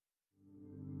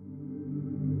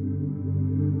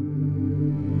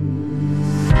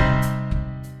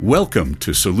Welcome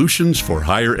to Solutions for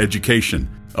Higher Education,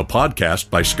 a podcast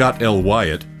by Scott L.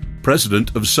 Wyatt,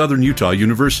 president of Southern Utah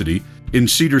University in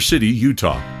Cedar City,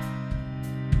 Utah.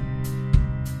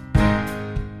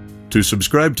 To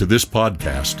subscribe to this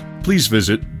podcast, please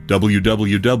visit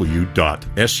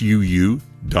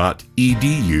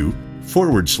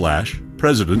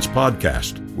www.suu.edu/President's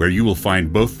Podcast, where you will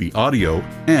find both the audio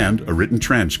and a written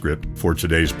transcript for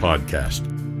today's podcast.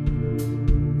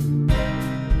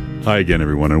 Hi again,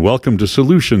 everyone, and welcome to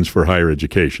Solutions for Higher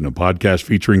Education, a podcast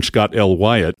featuring Scott L.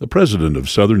 Wyatt, the president of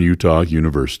Southern Utah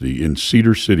University in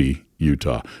Cedar City,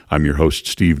 Utah. I'm your host,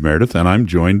 Steve Meredith, and I'm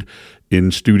joined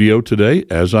in studio today,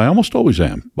 as I almost always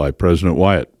am, by President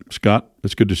Wyatt. Scott,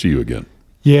 it's good to see you again.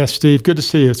 Yeah, Steve, good to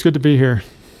see you. It's good to be here.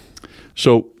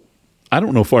 So, I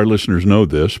don't know if our listeners know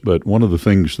this, but one of the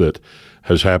things that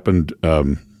has happened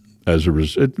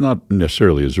not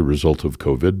necessarily as a result of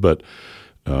COVID, but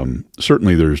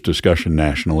certainly there's discussion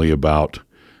nationally about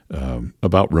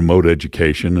remote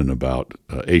education and about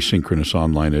asynchronous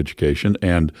online education,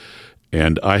 and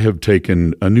I have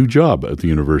taken a new job at the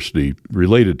university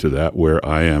related to that, where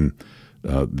I am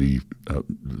the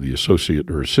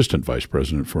associate or assistant vice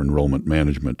president for enrollment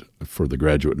management for the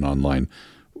graduate and online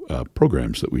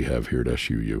programs that we have here at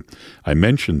SUU. I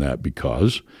mention that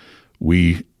because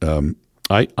I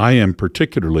am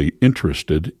particularly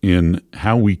interested in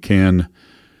how we can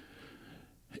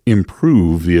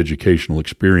improve the educational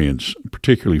experience,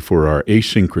 particularly for our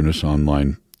asynchronous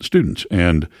online students.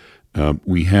 And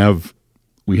we have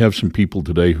some people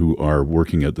today who are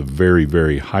working at the very,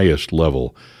 very highest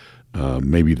level,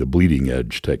 maybe the bleeding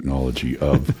edge technology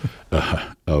of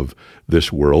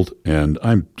this world. And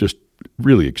I'm just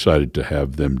really excited to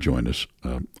have them join us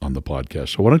on the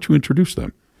podcast. So why don't you introduce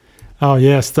them? Oh,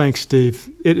 yes. Thanks, Steve.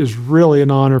 It is really an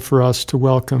honor for us to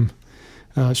welcome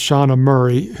Shauna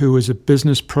Murray, who is a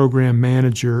business program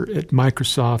manager at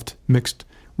Microsoft Mixed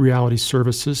Reality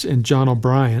Services, and John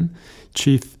O'Brien,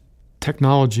 chief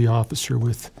technology officer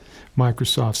with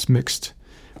Microsoft's Mixed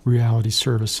Reality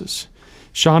Services.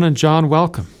 Shauna and John,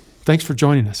 welcome. Thanks for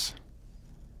joining us.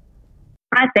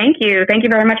 Hi, thank you. Thank you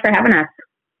very much for having us.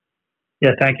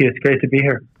 Yeah, thank you. It's great to be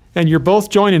here. And you're both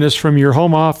joining us from your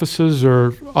home offices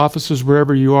or offices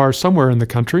wherever you are, somewhere in the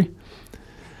country.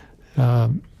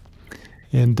 I'm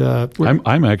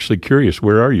actually curious.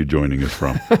 Where are you joining us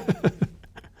from?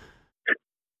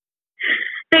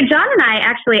 So John and I,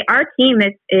 actually, our team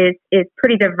is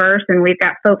pretty diverse, and we've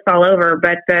got folks all over.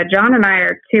 But John and I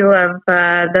are two of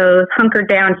those hunkered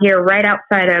down here right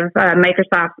outside of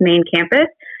Microsoft's main campus.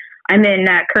 I'm in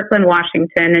Kirkland,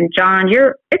 Washington, and John,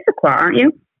 you're Issaquah, aren't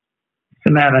you?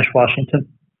 Sammamish, Washington.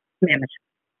 Sammamish.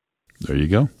 There you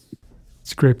go.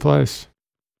 It's a great place.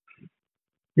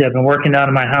 Yeah, I've been working out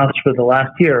of my house for the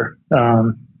last year.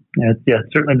 It's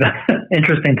certainly been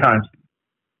interesting times.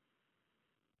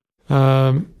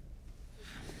 I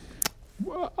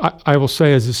will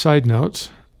say, as a side note,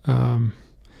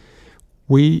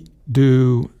 we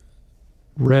do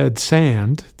red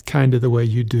sand kind of the way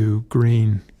you do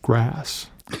green grass.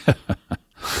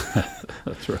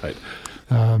 That's right.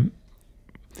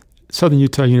 Southern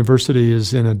Utah University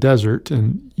is in a desert,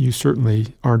 and you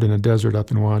certainly aren't in a desert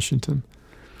up in Washington.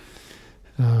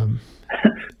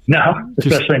 No,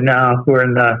 especially now we're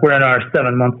in our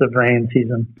 7 months of rain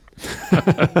season.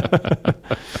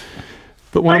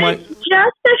 But it's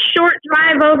just a short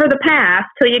drive over the pass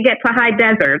till you get to high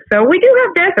desert. So we do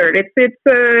have desert.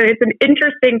 It's an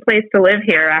interesting place to live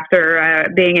here after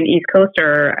being an East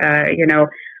Coaster.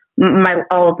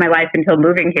 All of my life until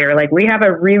moving here. Like, we have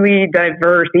a really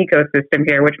diverse ecosystem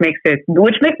here, which makes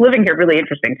living here really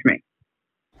interesting to me.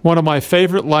 One of my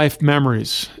favorite life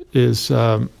memories is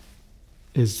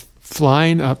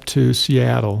flying up to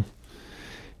Seattle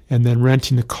and then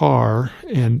renting a car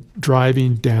and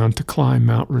driving down to climb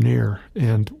Mount Rainier,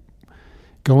 and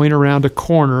going around a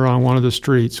corner on one of the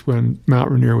streets when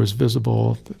Mount Rainier was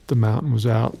visible, the mountain was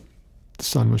out, the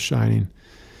sun was shining.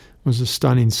 It was a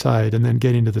stunning sight, and then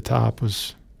getting to the top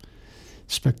was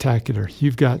spectacular.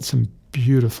 You've got some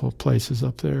beautiful places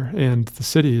up there, and the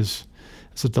city is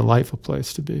a delightful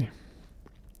place to be.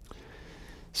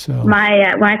 So, when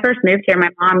I first moved here, my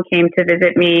mom came to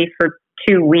visit me for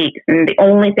 2 weeks, and the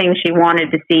only thing she wanted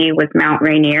to see was Mount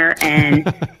Rainier,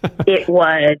 and it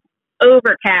was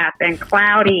overcast and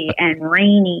cloudy and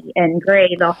rainy and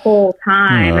gray the whole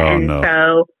time.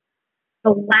 So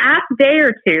the last day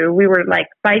or two, we were like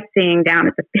sightseeing down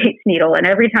at the Space Needle, and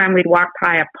every time we'd walk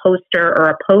by a poster or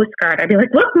a postcard, I'd be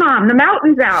like, "Look, Mom, the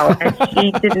mountain's out." And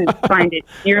she didn't find it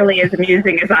nearly as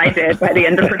amusing as I did by the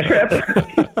end of her trip.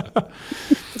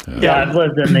 Yeah, I've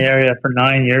lived in the area for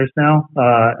 9 years now.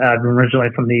 I'm originally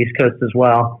from the East Coast as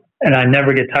well, and I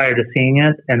never get tired of seeing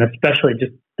it, and especially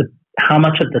just how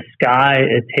much of the sky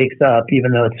it takes up,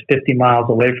 even though it's 50 miles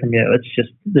away from you. It's just,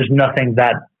 there's nothing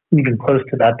that even close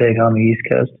to that big on the East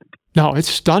Coast. No, it's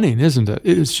stunning, isn't it?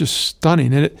 It is just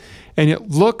stunning, and it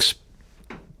looks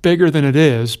bigger than it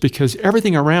is because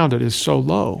everything around it is so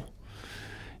low.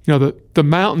 You know, the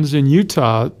mountains in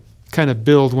Utah kind of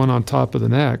build one on top of the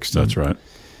next. That's right.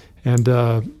 And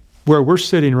where we're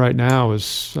sitting right now is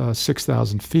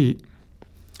 6,000 feet.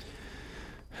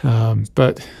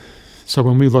 But so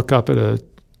when we look up at a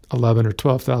 11 or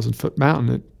 12,000 foot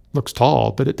mountain, it looks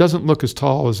tall, but it doesn't look as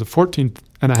tall as a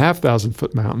 14,500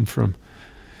 foot mountain from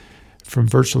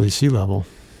virtually sea level.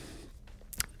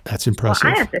 That's impressive.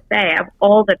 Well, I have to say, of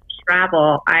all the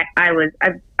travel,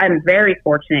 I'm very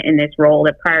fortunate in this role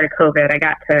that prior to COVID, I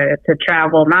got to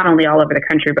travel not only all over the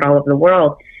country, but all over the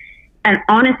world. And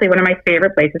honestly, one of my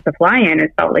favorite places to fly in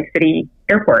is Salt Lake City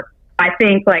Airport. I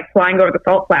think like flying over the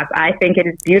Salt Flats, I think it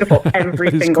is beautiful every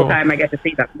single time I get to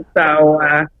see them. So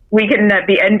we can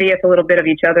be envious a little bit of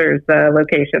each other's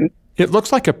locations. It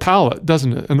looks like a palette,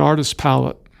 doesn't it? An artist's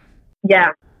palette.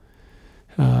 Yeah.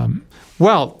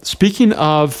 Well, speaking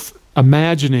of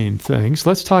imagining things,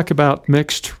 let's talk about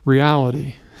mixed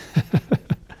reality.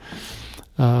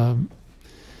 Where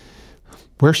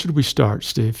should we start,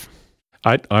 Steve?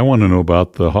 I want to know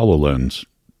about the HoloLens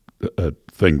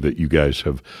thing that you guys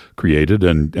have created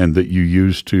and that you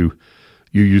use to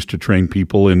train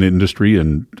people in industry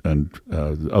and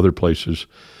other places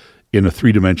in a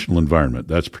three-dimensional environment.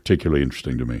 That's particularly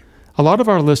interesting to me. A lot of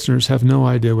our listeners have no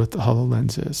idea what the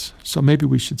HoloLens is, so maybe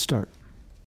we should start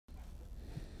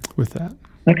with that.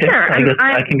 Okay, sure.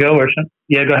 I can go.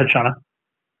 Yeah, go ahead, Shauna.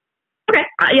 Okay,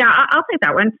 I'll take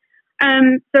that one.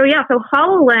 So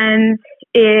HoloLens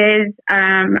is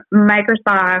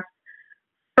Microsoft's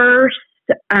first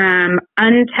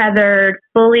untethered,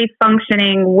 fully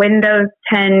functioning Windows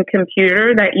 10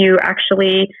 computer that you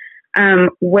actually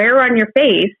wear on your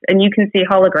face and you can see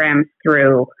holograms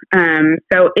through.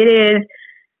 So it is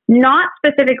not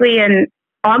specifically an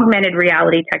augmented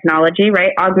reality technology,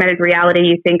 right? Augmented reality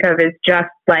you think of as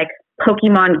just like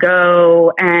Pokemon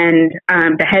Go and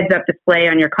the heads-up display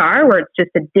on your car, where it's just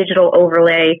a digital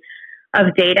overlay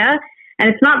of data. And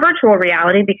it's not virtual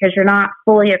reality because you're not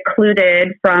fully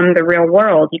occluded from the real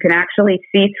world. You can actually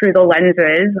see through the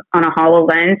lenses on a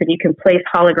HoloLens, and you can place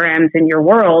holograms in your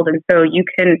world. And so you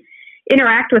can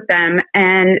interact with them.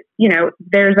 And,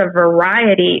 there's a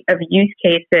variety of use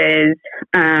cases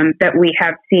that we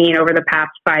have seen over the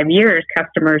past 5 years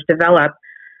customers develop,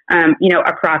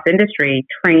 across industry,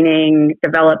 training,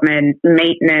 development,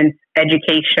 maintenance,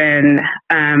 education.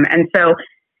 And so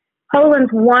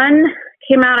HoloLens 1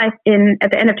 came out at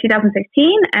the end of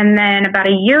 2016, and then about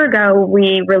a year ago,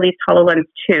 we released HoloLens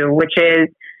 2, which is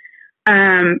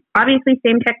obviously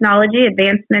same technology,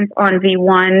 advancements on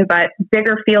V1, but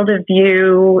bigger field of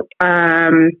view,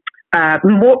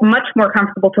 much more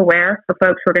comfortable to wear for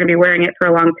folks who are going to be wearing it for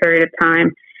a long period of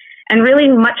time, and really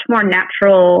much more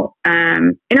natural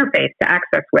interface to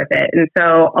access with it. And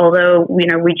so although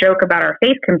we joke about our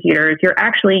face computers, you're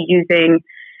actually using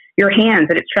your hands,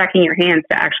 and it's tracking your hands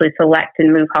to actually select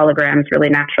and move holograms really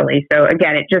naturally. So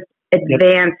again, it just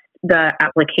advanced the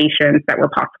applications that were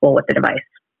possible with the device.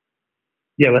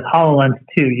 Yeah, with HoloLens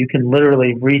 2, you can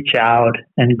literally reach out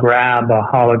and grab a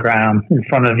hologram in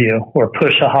front of you or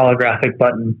push a holographic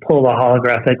button, pull a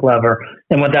holographic lever.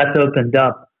 And what that's opened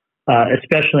up,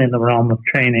 especially in the realm of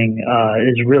training,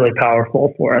 is really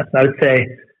powerful for us. I would say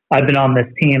I've been on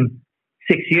this team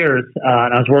 6 years,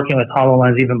 and I was working with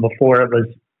HoloLens even before it was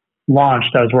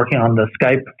launched. I was working on the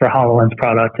Skype for HoloLens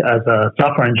product as a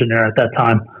software engineer at that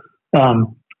time.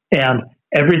 And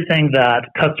everything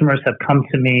that customers have come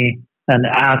to me and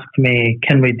asked me,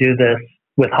 can we do this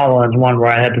with HoloLens 1,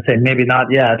 where I had to say, maybe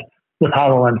not yet. With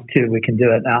HoloLens 2, we can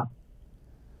do it now.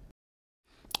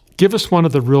 Give us one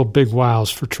of the real big wows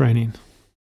for training.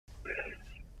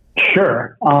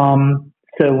 Sure.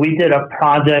 So we did a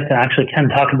project, and I actually can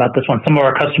talk about this one. Some of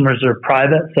our customers are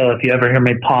private, so if you ever hear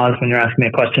me pause when you're asking me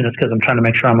a question, it's because I'm trying to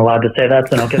make sure I'm allowed to say that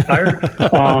so I don't get fired.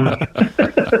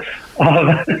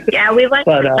 Yeah, we like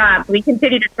to stop. We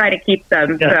continue to try to keep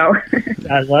them. Yes. So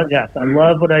I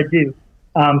love what I do.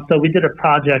 So we did a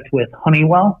project with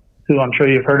Honeywell, who I'm sure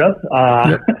you've heard of.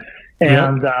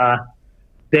 And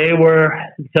there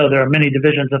are many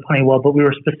divisions of Honeywell, but we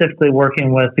were specifically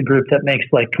working with the group that makes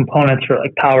like components for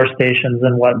like power stations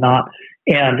and whatnot.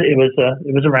 And it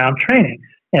was around training.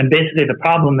 And basically the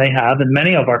problem they have, and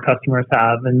many of our customers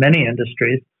have in many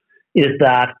industries, is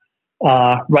that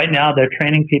Right now, they're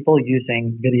training people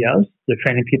using videos. They're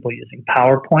training people using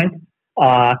PowerPoint.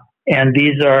 And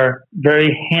these are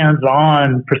very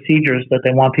hands-on procedures that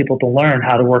they want people to learn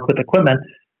how to work with equipment.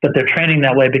 But they're training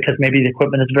that way because maybe the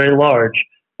equipment is very large,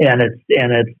 and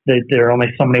there are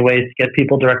only so many ways to get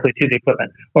people directly to the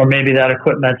equipment, or maybe that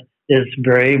equipment is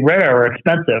very rare or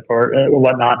expensive or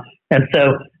whatnot. And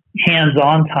so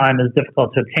hands-on time is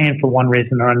difficult to obtain for one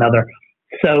reason or another.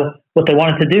 So what they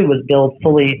wanted to do was build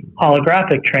fully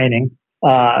holographic training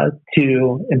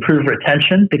to improve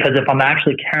retention, because if I'm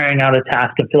actually carrying out a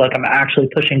task and feel like I'm actually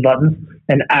pushing buttons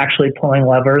and actually pulling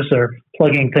levers or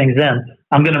plugging things in,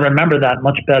 I'm going to remember that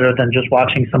much better than just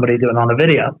watching somebody do it on a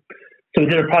video. So we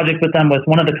did a project with them with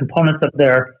one of the components of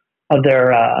their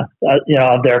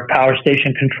power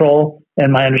station control.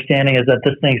 And my understanding is that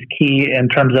this thing's key in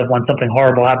terms of when something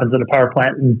horrible happens in a power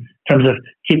plant, in terms of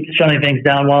keep shutting things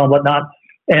down well and whatnot.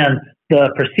 And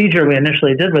the procedure we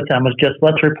initially did with them was just,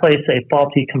 let's replace a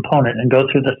faulty component and go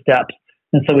through the steps.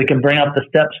 And so we can bring up the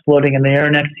steps floating in the air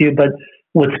next to you. But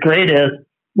what's great is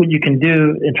what you can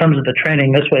do in terms of the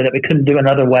training this way that we couldn't do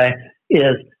another way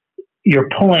is you're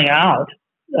pulling out,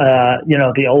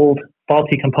 the old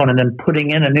faulty component and putting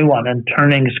in a new one and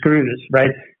turning screws,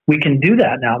 right? We can do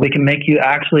that now. We can make you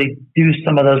actually do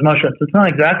some of those motions. It's not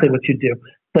exactly what you do,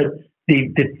 but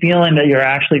the feeling that you're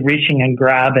actually reaching and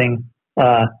grabbing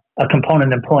a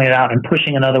component and pulling it out and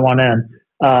pushing another one in,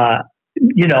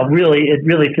 it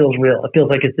really feels real. It feels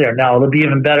like it's there. Now, it'll be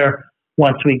even better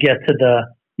once we get to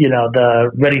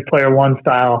the Ready Player One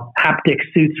style haptic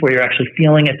suits where you're actually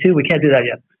feeling it too. We can't do that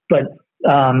yet. But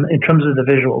in terms of the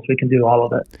visuals, we can do all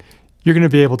of it. You're going to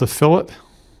be able to fill it?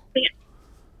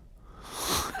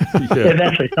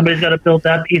 Eventually. Somebody's got to build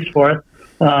that piece for us.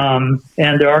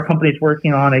 And there are companies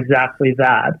working on exactly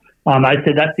that. I'd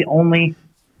say that's the only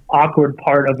awkward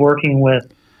part of working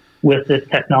with this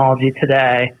technology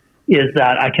today, is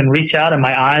that I can reach out and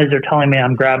my eyes are telling me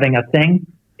I'm grabbing a thing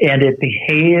and it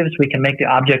behaves. We can make the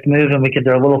object move, and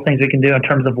there are little things we can do in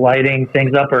terms of lighting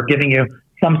things up or giving you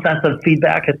some sense of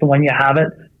feedback as to when you have it.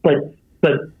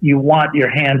 But you want your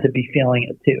hand to be feeling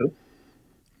it too.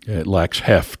 It lacks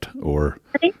heft, or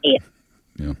I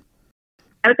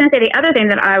was going to say the other thing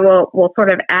that I will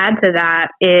sort of add to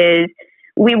that is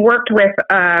we worked with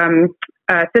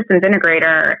a systems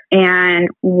integrator, and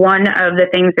one of the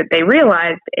things that they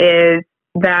realized is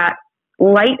that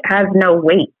light has no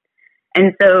weight.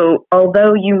 And so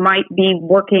although you might be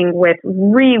working with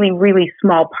really, really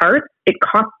small parts, it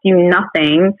costs you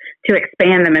nothing to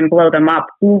expand them and blow them up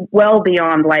well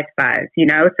beyond life size,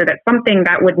 so that something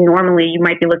that would normally, you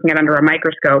might be looking at under a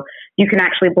microscope, you can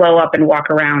actually blow up and walk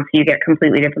around so you get a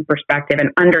completely different perspective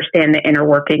and understand the inner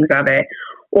workings of it.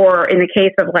 Or in the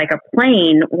case of like a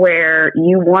plane where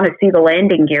you want to see the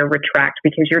landing gear retract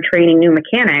because you're training new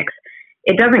mechanics,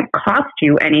 it doesn't cost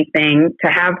you anything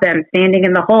to have them standing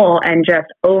in the hole and just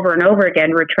over and over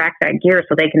again retract that gear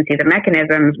so they can see the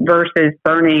mechanisms versus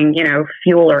burning,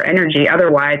 fuel or energy,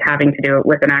 otherwise having to do it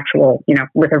with an actual,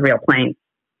 with a real plane.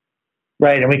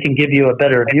 Right. And we can give you a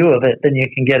better view of it than you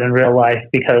can get in real life,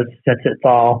 because since it's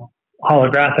all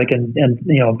holographic and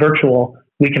virtual,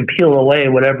 we can peel away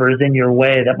whatever is in your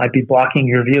way that might be blocking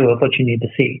your view of what you need to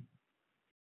see.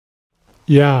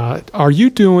 Yeah. Are you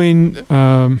doing...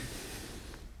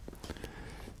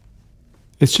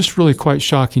 It's just really quite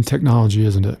shocking technology,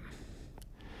 isn't it?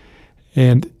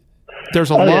 And there's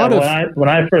a lot of... When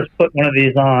I first put one of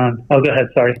these on... Oh, go ahead,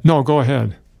 sorry. No, go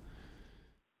ahead.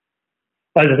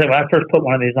 I was going to say, when I first put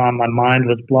one of these on, my mind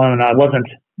was blown. I wasn't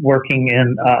working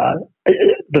in...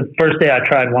 the first day I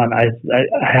tried one, I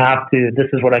have to... This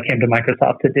is what I came to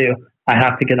Microsoft to do. I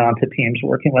have to get onto Teams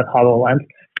working with HoloLens.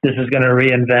 This is going to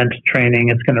reinvent training.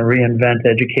 It's going to reinvent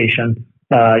education,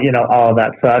 all of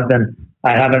that. So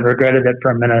I haven't regretted it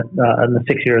for a minute in the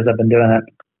 6 years I've been doing it.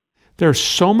 There are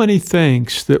so many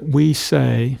things that we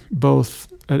say, both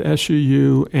at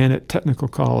SUU and at technical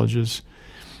colleges,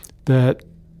 that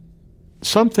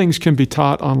some things can be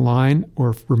taught online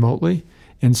or remotely,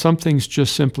 and some things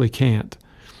just simply can't.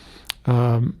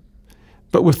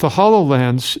 But with the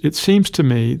HoloLens, it seems to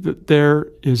me that there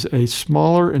is a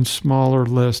smaller and smaller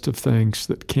list of things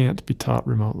that can't be taught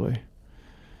remotely.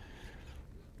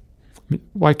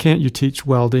 Why can't you teach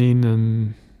welding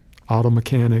and auto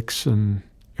mechanics and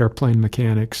airplane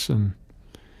mechanics and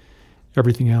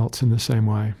everything else in the same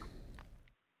way?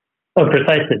 Oh,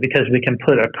 precisely, because we can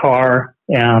put a car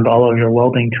and all of your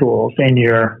welding tools in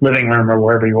your living room or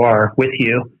wherever you are with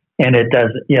you. And it does,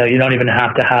 you don't even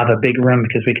have to have a big room,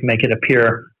 because we can make it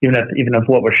appear, even if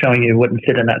what we're showing you wouldn't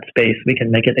fit in that space, we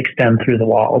can make it extend through the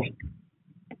walls.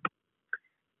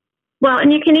 Well,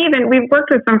 and we've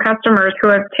worked with some customers who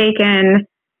have taken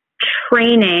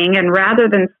training, and rather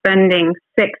than spending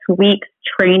 6 weeks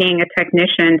training a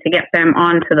technician to get them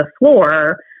onto the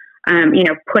floor,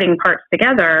 putting parts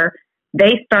together,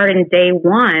 they start in day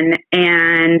one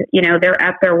and, they're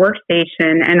at their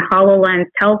workstation and HoloLens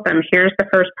tells them, here's the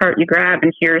first part you grab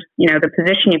and here's, the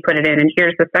position you put it in and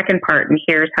here's the second part and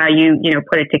here's how you,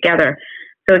 put it together.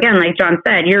 So again, like John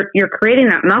said, you're creating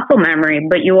that muscle memory,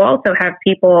 but you also have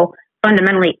people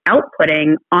fundamentally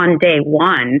outputting on day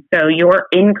one. So you're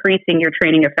increasing your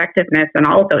training effectiveness and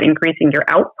also increasing your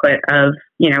output of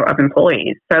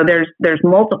employees. So there's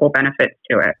multiple benefits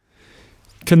to it.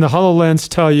 Can the HoloLens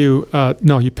tell you,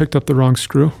 no, you picked up the wrong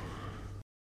screw?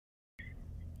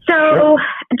 So,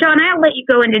 John, I'll let you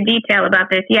go into detail about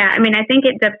this. Yeah, I think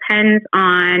it depends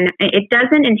on, it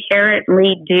doesn't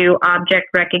inherently do object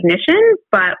recognition,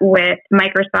 but with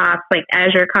Microsoft's like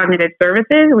Azure Cognitive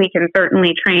Services, we can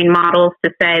certainly train models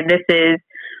to say this is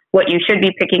what you should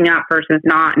be picking up versus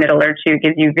not, and it alerts you,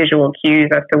 gives you visual cues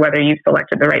as to whether you've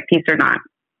selected the right piece or not.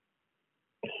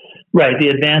 Right. The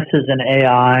advances in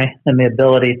AI and the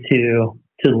ability to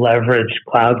leverage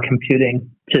cloud computing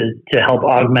to help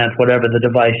augment whatever the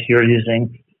device you're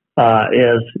using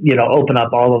is, open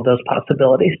up all of those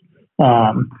possibilities.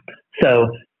 So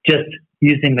just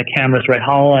using the cameras, right?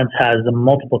 HoloLens has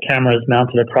multiple cameras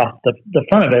mounted across the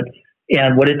front of it.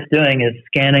 And what it's doing is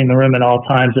scanning the room at all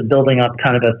times and building up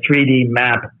kind of a 3D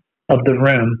map of the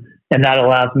room. And that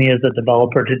allows me as a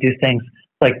developer to do things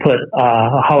like put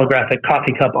a holographic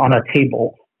coffee cup on a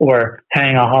table or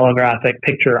hang a holographic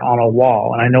picture on a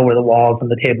wall. And I know where the walls and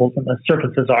the tables and the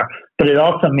surfaces are. But it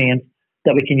also means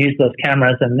that we can use those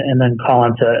cameras and then call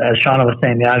into, as Shauna was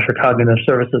saying, the Azure Cognitive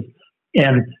Services.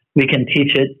 And we can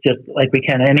teach it just like we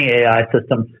can any AI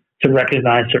system to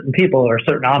recognize certain people or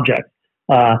certain objects.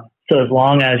 So as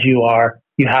long as you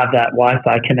have that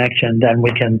Wi-Fi connection, then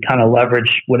we can kind of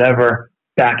leverage whatever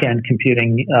back-end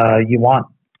computing you want.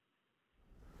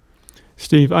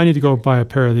 Steve, I need to go buy a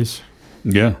pair of these.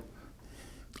 Yeah,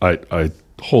 I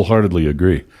wholeheartedly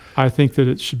agree. I think that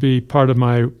it should be part of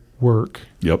my work.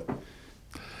 Yep.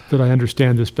 That I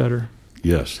understand this better.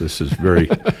 Yes, this is very...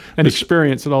 and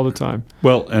experience it all the time.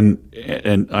 Well, and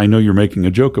I know you're making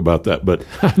a joke about that, but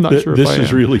I'm not sure this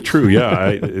is really true.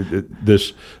 Yeah,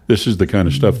 this is the kind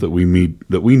of stuff that we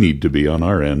need to be on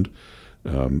our end,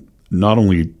 not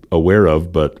only aware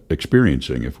of, but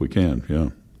experiencing if we can, yeah.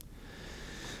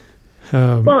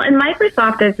 Well, and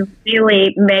Microsoft has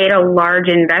really made a large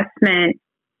investment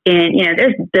in,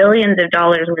 there's billions of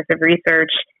dollars worth of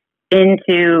research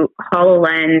into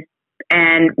HoloLens,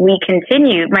 and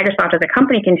Microsoft as a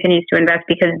company continues to invest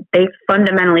because they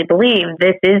fundamentally believe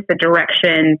this is the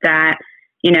direction that,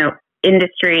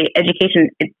 industry, education,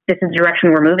 this is the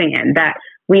direction we're moving in, that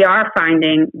we are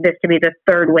finding this to be the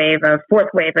fourth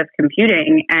wave of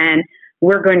computing, and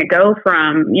we're going to go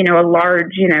from, a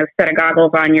large, set of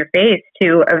goggles on your face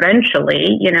to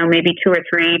eventually, maybe 2 or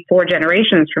 3, 4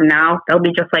 generations from now, they'll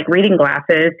be just like reading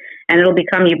glasses and it'll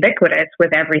become ubiquitous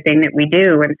with everything that we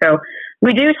do. And so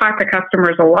we do talk to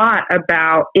customers a lot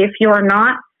about if you're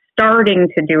not starting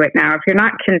to do it now, if you're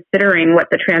not considering what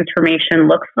the transformation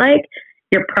looks like,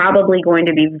 you're probably going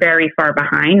to be very far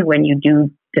behind when you do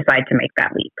decide to make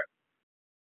that leap.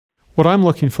 What I'm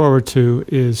looking forward to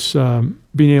is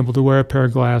being able to wear a pair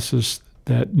of glasses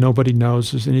that nobody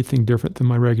knows is anything different than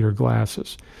my regular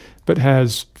glasses, but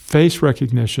has face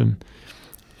recognition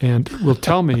and will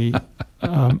tell me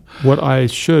what I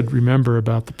should remember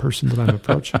about the person that I'm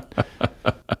approaching.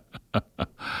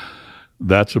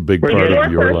 That's a big part of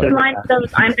your life. Line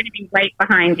goes, I'm going to be right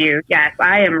behind you. Yes,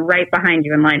 I am right behind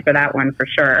you in line for that one for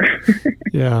sure.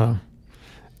 Yeah.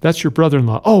 That's your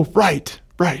brother-in-law. Oh, right.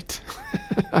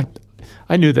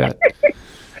 I knew that.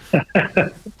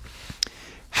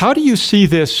 How do you see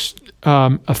this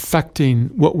affecting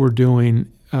what we're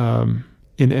doing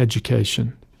in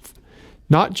education?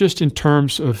 Not just in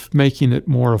terms of making it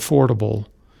more affordable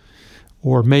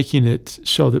or making it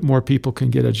so that more people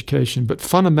can get education, but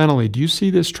fundamentally, do you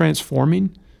see this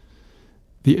transforming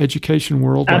the education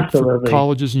world, like for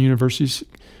colleges and universities?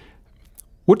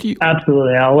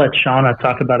 Absolutely. I'll let Shauna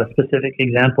talk about a specific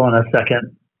example in a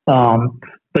second.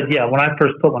 But yeah, when I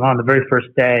first put one on the very first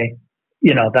day,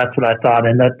 that's what I thought.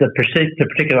 And the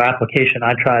particular application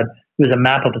I tried was a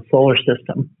map of a solar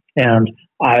system. And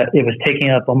it was taking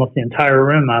up almost the entire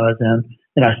room I was in.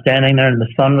 And I was standing there and the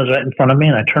sun was right in front of me.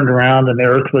 And I turned around and the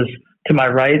earth was to my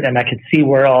right. And I could see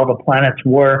where all the planets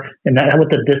were and what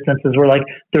the distances were like.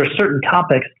 There are certain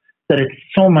topics that it's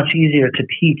so much easier to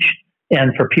teach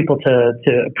and for people to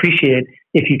appreciate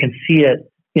if you can see it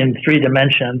in 3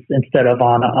 dimensions instead of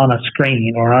on a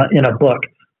screen or in a book.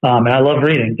 And I love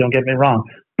reading, don't get me wrong.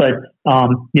 But,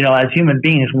 as human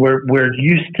beings, we're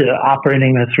used to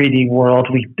operating in a 3D world.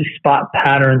 We spot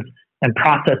patterns and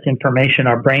process information.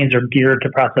 Our brains are geared to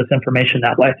process information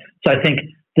that way. So I think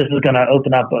this is going to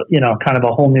open up, kind of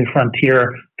a whole new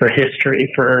frontier for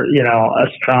history, for,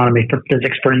 astronomy, for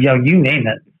physics, for, you name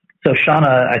it. So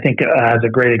Shauna, I think, has a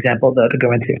great example to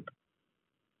go into.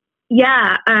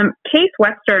 Yeah, Case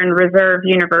Western Reserve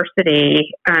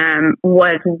University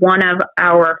was one of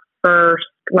our first,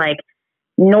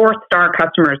 North Star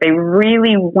customers. They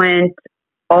really went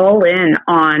all in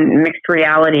on mixed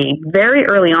reality very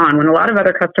early on, when a lot of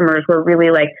other customers were really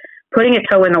putting a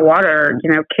toe in the water.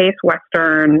 Case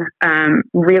Western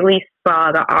really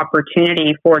saw the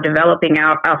opportunity for developing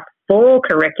out a full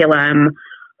curriculum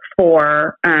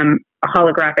for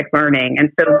holographic learning, and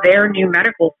so their new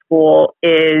medical school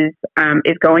is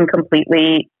going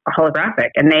completely holographic,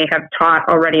 and they have taught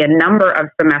already a number of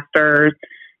semesters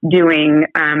doing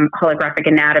holographic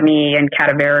anatomy and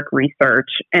cadaveric research.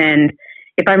 And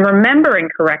if I'm remembering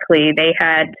correctly, they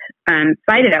had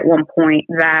cited at one point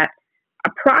that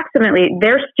approximately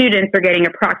their students are getting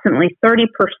approximately 30%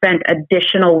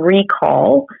 additional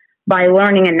recall by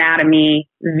learning anatomy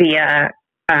via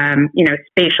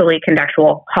spatially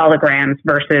contextual holograms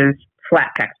versus flat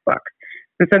textbooks.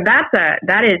 And so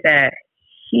that is a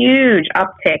huge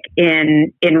uptick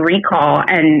in recall,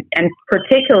 and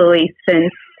particularly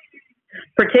since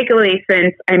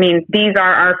these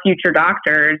are our future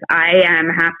doctors, I am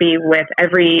happy with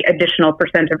every additional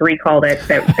percent of recall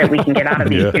that we can get out of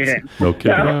these students. Okay.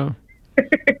 So.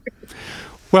 Yeah.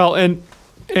 Well, and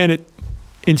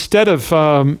instead of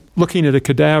looking at a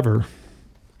cadaver,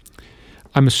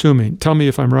 I'm assuming, tell me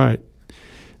if I'm right,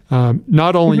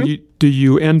 not only do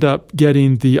you end up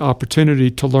getting the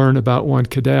opportunity to learn about one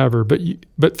cadaver,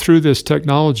 but through this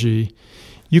technology,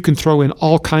 you can throw in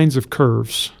all kinds of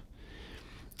curves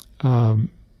that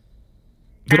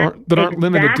aren't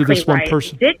limited to this one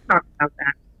person. We did talk about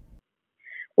that.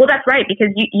 Well, that's right, because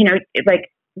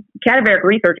cadaveric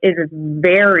research is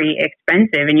very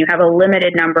expensive, and you have a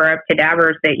limited number of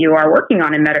cadavers that you are working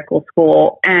on in medical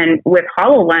school. And with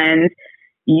HoloLens,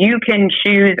 you can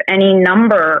choose any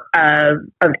number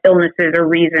of illnesses or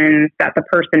reasons that the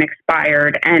person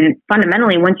expired. And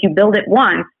fundamentally, once you build it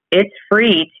once, it's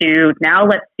free to now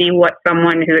let's see what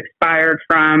someone who expired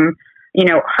from,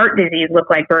 heart disease look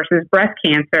like versus breast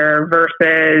cancer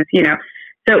versus,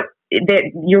 so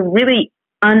that you're really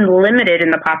unlimited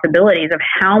in the possibilities of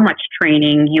how much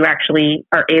training you actually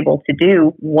are able to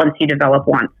do once you develop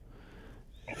one.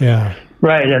 Yeah.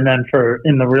 Right. And then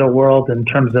in the real world, in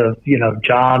terms of,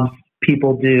 jobs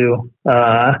people do,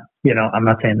 I'm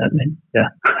not saying that, yeah.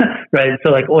 Right.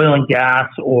 So oil and gas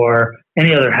or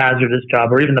any other hazardous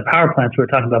job, or even the power plants we were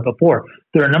talking about before,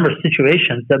 there are a number of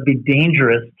situations that would be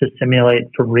dangerous to simulate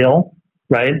for real,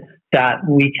 right? That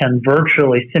we can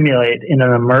virtually simulate in an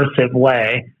immersive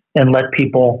way and let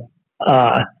people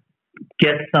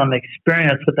get some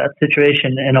experience with that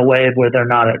situation in a way where they're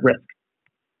not at risk.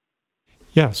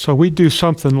 Yeah, so we do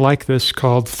something like this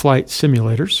called flight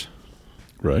simulators.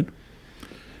 Right.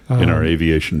 In our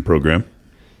aviation program.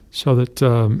 So that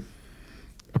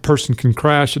a person can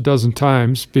crash a dozen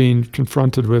times being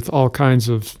confronted with all kinds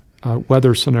of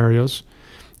weather scenarios,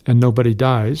 and nobody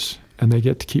dies, and they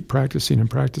get to keep practicing and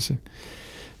practicing.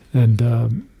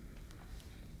 And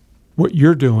what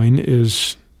you're doing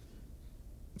is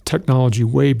technology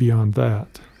way beyond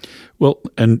that. Well,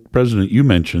 and President, you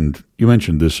mentioned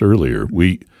this earlier.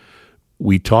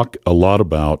 We talk a lot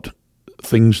about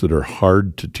things that are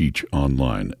hard to teach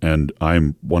online, and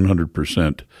I'm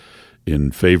 100%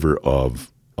 in favor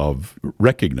of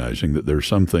recognizing that there are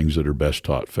some things that are best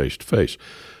taught face to face.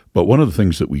 But one of the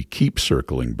things that we keep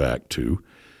circling back to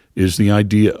is the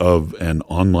idea of an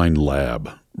online lab,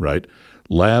 right?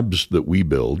 Labs that we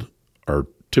build are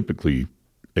typically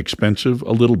expensive,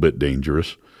 a little bit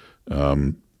dangerous,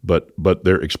 but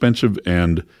they're expensive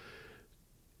and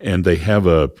they have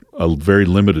a very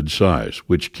limited size,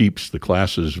 which keeps the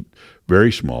classes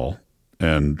very small,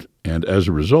 and as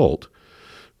a result,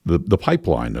 the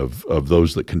pipeline of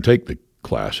those that can take the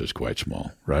class is quite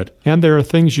small, right? And there are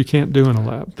things you can't do in a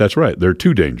lab. That's right. They're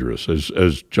too dangerous,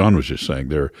 as John was just saying.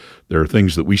 There are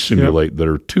things that we simulate that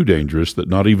are too dangerous that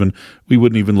we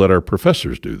wouldn't even let our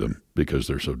professors do them because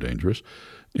they're so dangerous,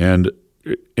 and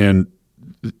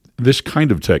this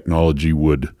kind of technology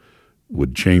would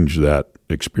change that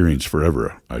experience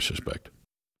forever, I suspect.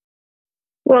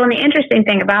 Well, and the interesting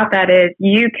thing about that is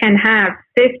you can have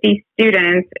 50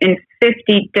 students in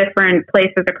 50 different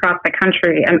places across the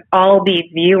country and all be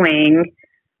viewing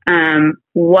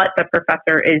what the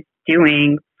professor is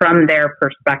doing from their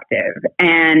perspective.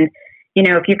 And,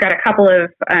 if you've got a couple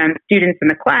of students in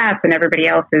the class and everybody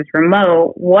else is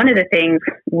remote, one of the things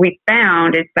we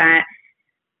found is that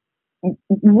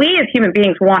we as human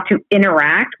beings want to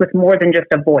interact with more than just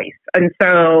a voice. And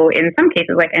so in some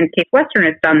cases, like Case Western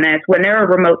has done this, when there are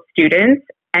remote students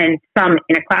and some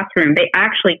in a classroom, they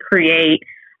actually create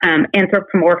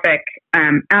anthropomorphic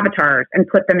avatars and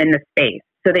put them in the space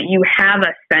so that you have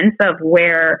a sense of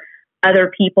where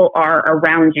other people are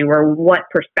around you or what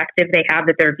perspective they have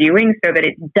that they're viewing, so that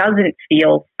it doesn't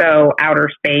feel so outer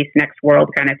space, next world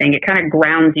kind of thing. It kind of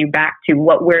grounds you back to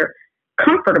what we're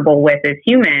comfortable with as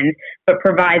humans, but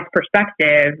provides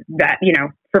perspective that,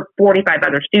 for 45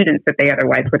 other students that they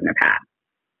otherwise wouldn't have had.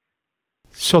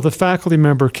 So the faculty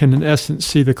member can, in essence,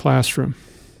 see the classroom.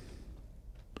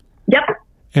 Yep.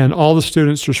 And all the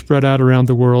students are spread out around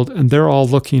the world, and they're all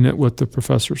looking at what the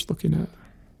professor's looking at.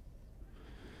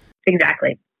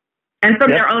 Exactly. And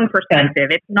from their own perspective,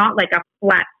 it's not like a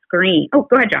flat screen. Oh,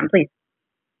 go ahead, John, please.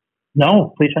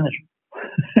 No, please finish.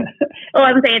 Oh,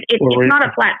 I was saying it's not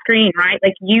a flat screen, right?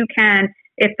 Like you can,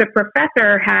 if the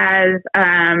professor has,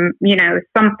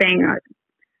 something,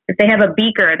 if they have a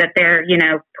beaker that they're,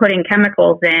 putting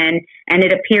chemicals in and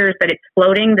it appears that it's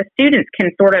floating, the students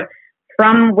can sort of,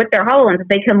 with their HoloLens,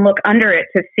 they can look under it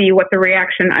to see what the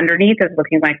reaction underneath is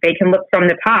looking like. They can look from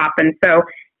the top. And so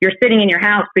you're sitting in your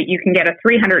house, but you can get a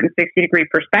 360-degree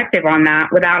perspective on that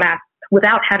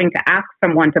without having to ask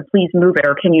someone to please move it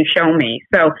or can you show me?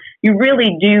 So you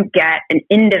really do get an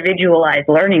individualized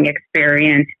learning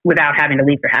experience without having to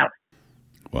leave your house.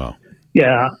 Wow.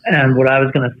 Yeah, and what I was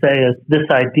going to say is this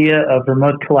idea of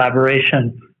remote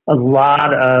collaboration, a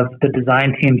lot of the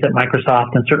design teams at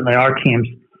Microsoft and certainly our teams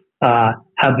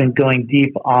have been going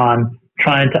deep on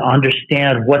trying to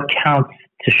understand what counts,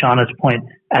 to Shauna's point,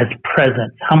 as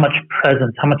presence. How much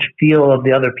feel of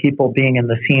the other people being in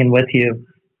the scene with you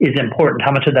is important.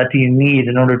 How much of that do you need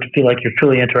in order to feel like you're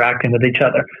truly interacting with each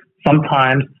other?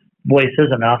 Sometimes voice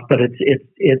is enough, but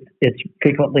it's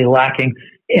frequently lacking.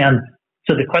 And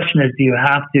so the question is, do you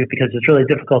have to, because it's really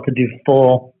difficult to do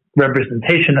full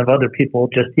representation of other people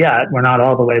just yet. We're not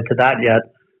all the way to that yet.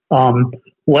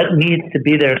 What needs to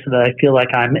be there so that I feel like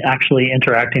I'm actually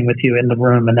interacting with you in the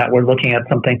room and that we're looking at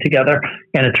something together?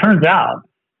 And it turns out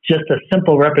just a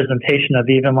simple representation of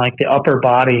even like the upper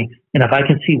body. And if I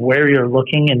can see where you're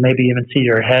looking and maybe even see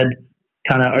your head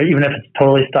kind of, or even if it's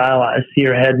totally stylized, see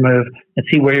your head move and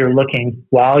see where you're looking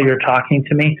while you're talking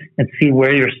to me and see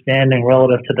where you're standing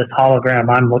relative to this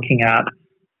hologram I'm looking at,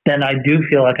 then I do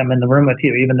feel like I'm in the room with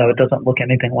you, even though it doesn't look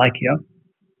anything like you.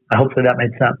 Hopefully that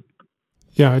made sense.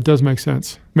 Yeah, it does make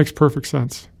sense. Makes perfect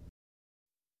sense.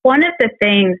 One of the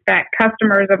things that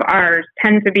customers of ours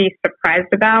tend to be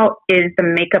surprised about is the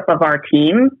makeup of our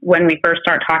team when we first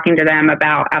start talking to them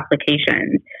about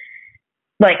applications.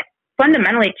 Like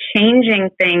fundamentally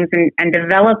changing things and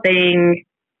developing,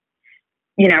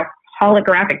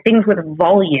 holographic things with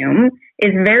volume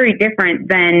is very different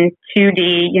than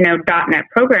 2D, .NET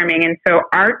programming. And so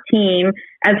our team,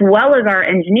 as well as our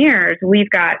engineers, we've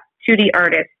got 2D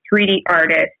artists, 3D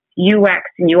artists, UX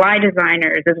and UI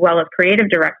designers, as well as creative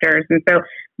directors. And so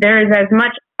there is as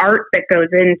much art that goes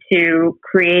into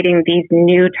creating these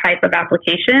new type of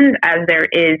applications as there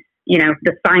is,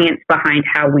 the science behind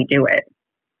how we do it.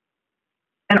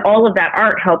 And all of that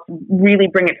art helps really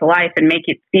bring it to life and make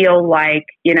it feel like,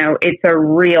 it's a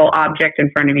real object in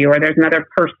front of you, or there's another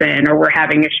person, or we're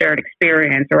having a shared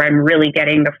experience, or I'm really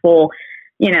getting the full,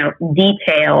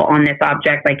 detail on this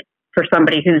object, like for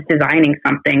somebody who's designing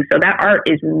something. So that art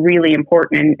is really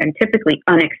important and typically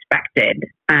unexpected,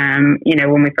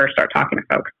 when we first start talking to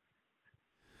folks.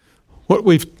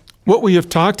 What we have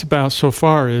talked about so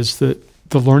far is that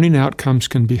the learning outcomes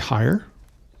can be higher,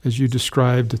 as you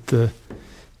described at the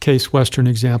Case Western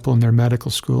example in their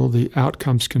medical school. The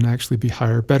outcomes can actually be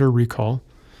higher, better recall.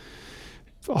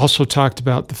 Also talked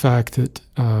about the fact that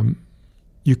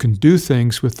you can do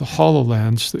things with the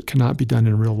HoloLens that cannot be done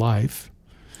in real life,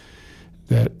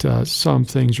 that some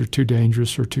things are too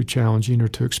dangerous or too challenging or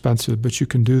too expensive, but you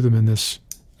can do them in this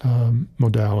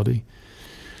modality.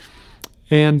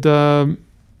 And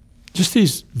just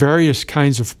these various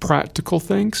kinds of practical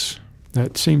things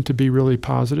that seem to be really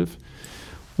positive.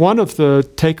 One of the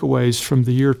takeaways from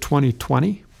the year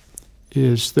 2020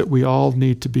 is that we all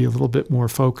need to be a little bit more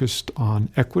focused on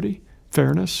equity,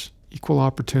 fairness, equal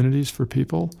opportunities for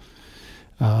people.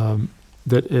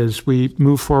 That as we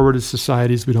move forward as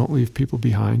societies, we don't leave people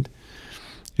behind.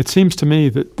 It seems to me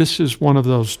that this is one of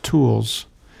those tools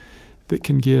that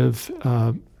can give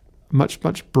much,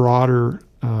 much broader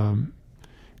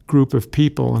group of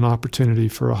people an opportunity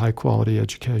for a high quality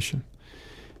education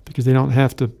because they don't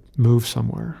have to move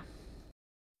somewhere.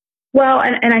 Well,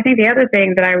 and I think the other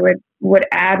thing that I would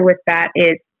add with that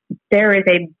is there is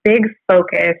a big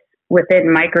focus within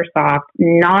Microsoft,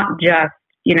 not just,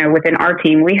 within our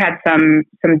team. We had some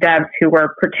devs who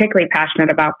were particularly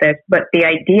passionate about this, but the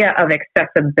idea of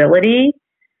accessibility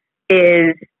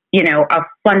is, a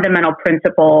fundamental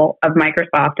principle of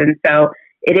Microsoft. And so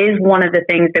it is one of the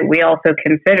things that we also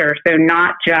consider. So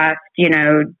not just,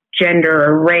 gender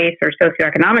or race or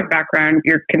socioeconomic background,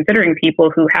 you're considering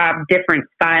people who have different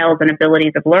styles and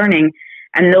abilities of learning.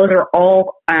 And those are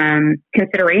all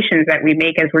considerations that we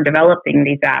make as we're developing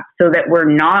these apps so that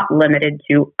we're not limited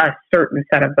to a certain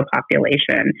set of the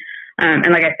population.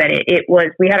 And like I said,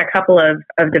 we had a couple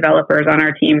of developers on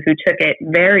our team who took it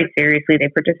very seriously. They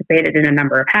participated in a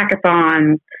number of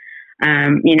hackathons.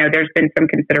 There's been some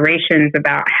considerations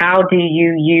about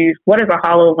what is a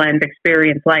HoloLens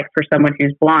experience like for someone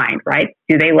who's blind, right?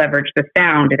 Do they leverage the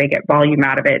sound? Do they get volume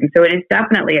out of it? And so it is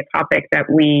definitely a topic that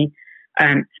we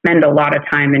spend a lot of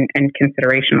time and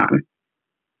consideration on.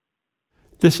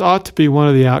 This ought to be one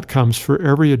of the outcomes for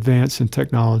every advance in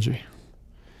technology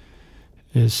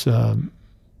is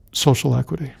social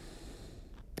equity,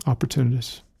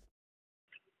 opportunities.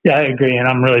 Yeah, I agree, and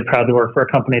I'm really proud to work for a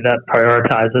company that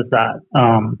prioritizes that.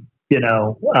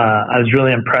 I was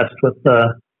really impressed with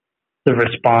the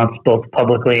response, both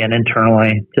publicly and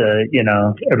internally, to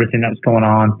everything that was going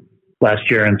on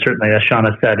last year. And certainly, as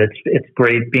Shauna said, it's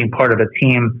great being part of a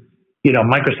team.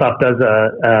 Microsoft does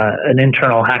an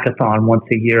internal hackathon once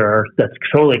a year that's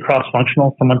totally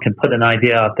cross-functional. Someone can put an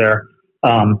idea out there,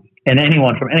 and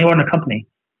anyone from anywhere in the company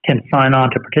can sign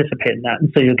on to participate in that. And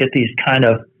so you'll get these kind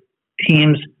of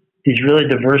teams, these really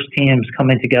diverse teams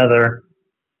coming together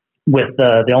with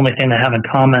the only thing they have in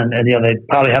common, and they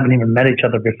probably haven't even met each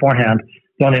other beforehand.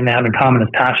 The only thing they have in common is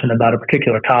passion about a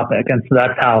particular topic, and so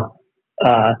that's how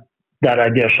that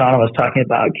idea Shauna was talking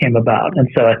about came about. And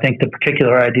so I think the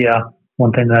particular idea,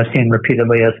 one thing that I've seen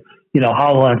repeatedly is,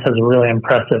 HoloLens has a really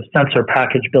impressive sensor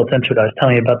package built into it. I was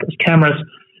telling you about those cameras,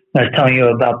 and I was telling you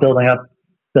about building up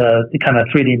the kind of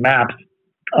 3D maps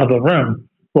of a room.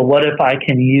 Well, what if I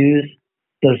can use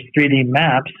those 3D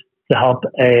maps to help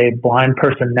a blind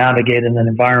person navigate in an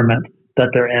environment that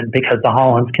they're in, because the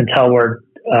HoloLens can tell where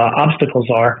obstacles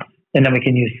are, and then we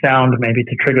can use sound maybe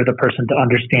to trigger the person to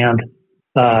understand.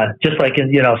 Just like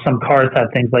some cars have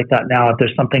things like that now. If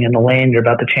there's something in the lane, you're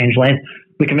about to change lanes,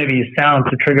 we can maybe use sound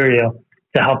to trigger you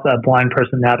to help that blind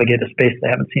person navigate a space they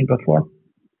haven't seen before.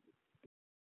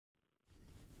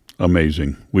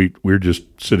 Amazing. We're just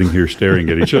sitting here staring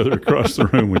at each other across the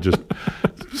room. We just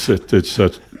sit. It's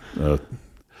such,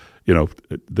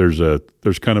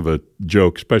 there's kind of a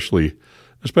joke, especially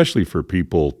for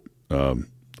people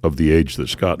of the age that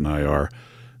Scott and I are.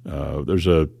 There's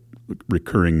a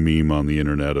recurring meme on the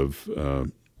internet of.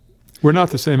 We're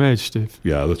not the same age, Steve.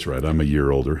 Yeah, that's right. I'm a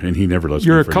year older, and he never lets me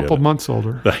You're forget a couple it. months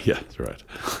older. Yeah, that's right.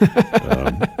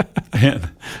 And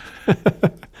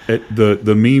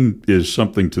the meme is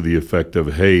something to the effect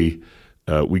of, hey,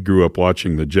 we grew up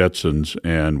watching the Jetsons,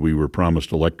 and we were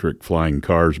promised electric flying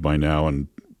cars by now, and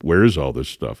where is all this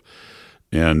stuff?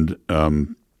 And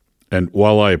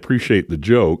while I appreciate the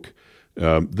joke,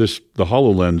 the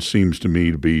HoloLens seems to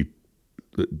me to be,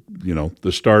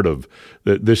 the start of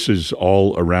that. This is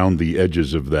all around the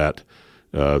edges of that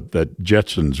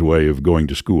Jetsons way of going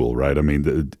to school, right? I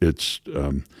mean, it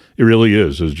really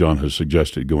is, as John has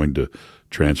suggested, going to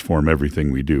transform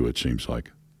everything we do, it seems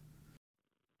like.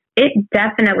 It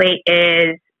definitely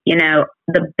is,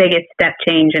 the biggest step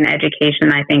change in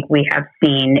education I think we have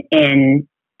seen in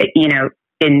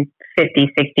 50,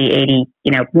 60, 80,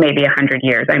 maybe 100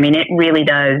 years. I mean, it really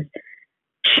does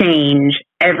change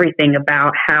everything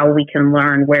about how we can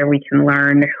learn, where we can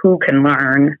learn, who can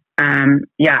learn.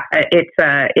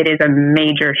 It is a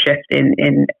major shift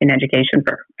in education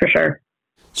for sure.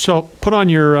 So put on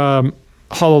your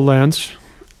HoloLens,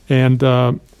 and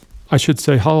I should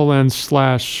say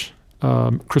HoloLens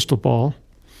 / crystal ball.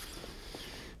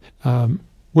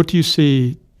 What do you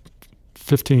see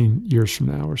 15 years from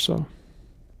now or so?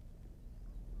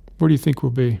 Where do you think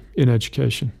we'll be in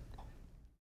education?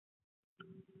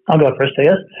 I'll go first, I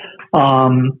guess.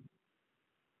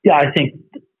 I think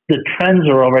the trends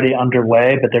are already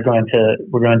underway, but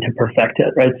we're going to perfect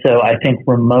it, right? So I think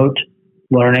remote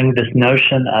learning, this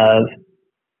notion of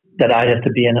that I have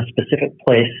to be in a specific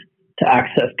place to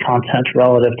access content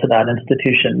relative to that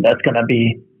institution, that's going to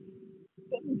be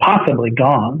possibly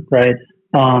gone, right?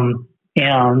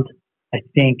 And I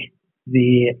think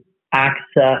the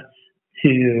access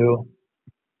to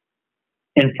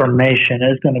information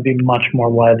is going to be much more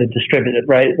widely distributed,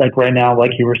 right? Like right now,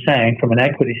 like you were saying, from an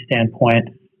equity standpoint,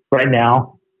 right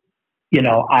now,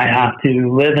 I have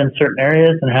to live in certain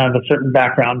areas and have a certain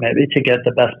background maybe to get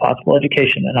the best possible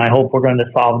education. And I hope we're going to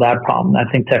solve that problem.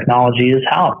 I think technology is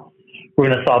how we're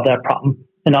going to solve that problem.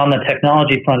 And on the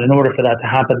technology front, in order for that to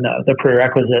happen, though, the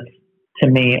prerequisites to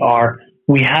me are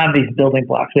we have these building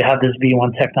blocks. We have this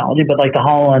V1 technology, but like the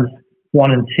HoloLens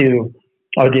 1 and 2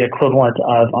 are the equivalent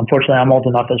of, unfortunately, I'm old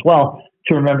enough as well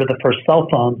to remember the first cell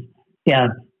phones.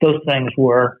 And those things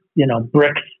were,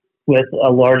 bricks with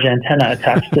a large antenna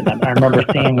attached to them. I remember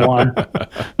seeing one,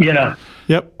 Yep.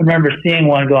 I remember seeing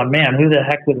one going, man, who the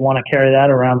heck would want to carry that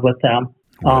around with them?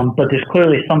 But there's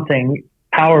clearly something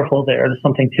powerful there. There's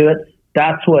something to it.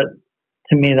 That's what,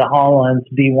 to me, the HoloLens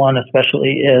V1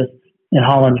 especially is, and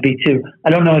HoloLens V2. I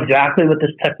don't know exactly what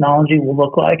this technology will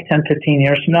look like 10, 15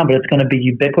 years from now, but it's going to be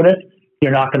ubiquitous.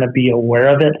 You're not going to be aware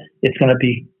of it. It's going to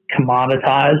be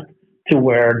commoditized to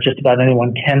where just about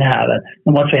anyone can have it.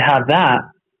 And once we have that,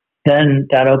 then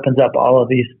that opens up all of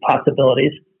these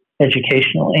possibilities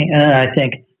educationally. And then I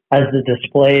think as the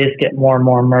displays get more and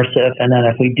more immersive, and then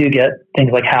if we do get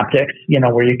things like haptics,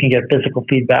 where you can get physical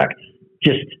feedback,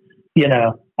 just,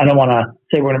 I don't want to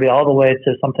say we're going to be all the way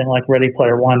to something like Ready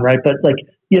Player One, right? But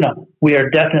we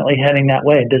are definitely heading that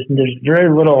way. There's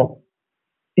very little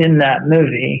in that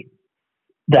movie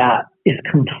that is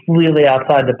completely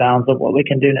outside the bounds of what we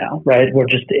can do now, right?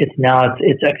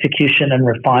 It's execution and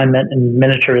refinement and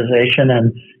miniaturization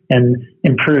and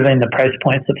improving the price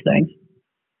points of things.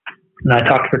 And I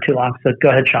talked for too long, so go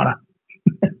ahead, Shauna.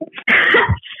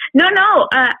 No.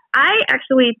 I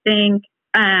actually think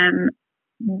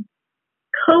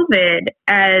COVID,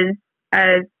 as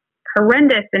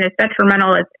horrendous and as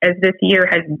detrimental as this year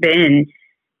has been,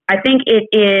 I think it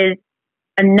is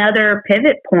another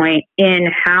pivot point in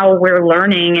how we're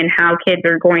learning and how kids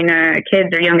or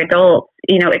young adults,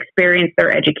 experience their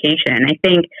education. I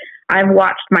think I've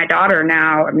watched my daughter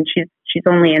now. I mean, she's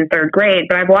only in third grade,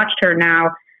 but I've watched her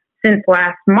now since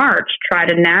last March try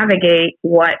to navigate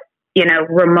what,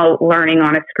 remote learning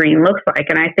on a screen looks like.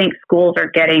 And I think schools are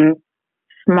getting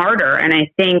smarter. And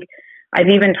I think I've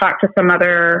even talked to some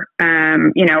other,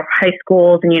 high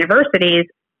schools and universities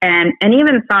and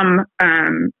even some,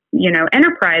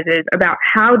 enterprises about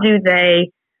how do they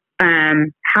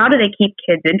keep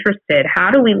kids interested?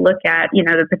 How do we look at,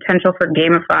 the potential for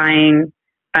gamifying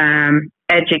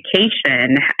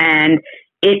education? And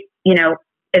it,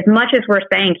 as much as we're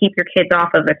saying keep your kids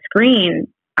off of a screen,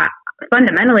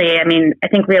 fundamentally, I mean, I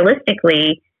think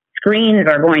realistically, screens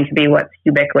are going to be what's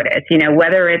ubiquitous,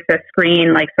 whether it's a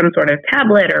screen like some sort of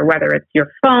tablet or whether it's your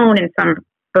phone in some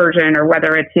version or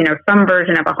whether it's, some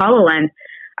version of a HoloLens.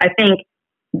 I think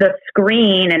the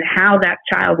screen and how that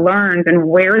child learns and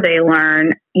where they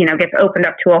learn, gets opened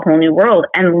up to a whole new world,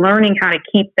 and learning how to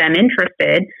keep them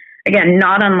interested. Again,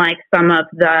 not unlike some of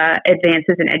the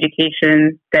advances in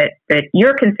education that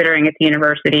you're considering at the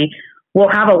university, will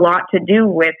have a lot to do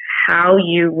with how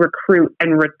you recruit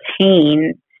and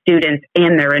retain students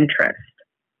and their interest.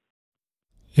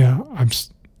 Yeah,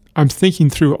 I'm thinking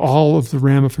through all of the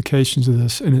ramifications of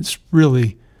this, and it's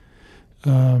really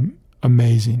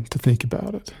amazing to think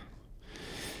about it.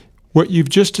 What you've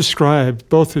just described,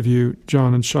 both of you,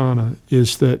 John and Shauna,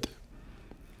 is the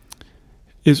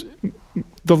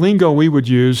lingo we would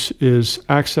use is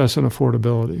access and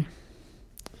affordability.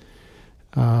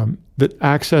 That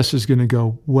access is going to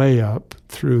go way up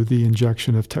through the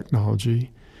injection of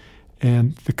technology,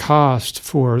 and the cost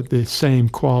for the same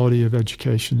quality of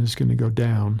education is going to go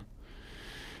down.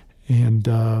 And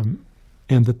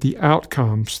that the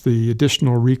outcomes, the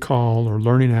additional recall or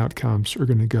learning outcomes, are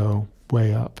going to go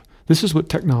way up. This is what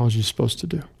technology is supposed to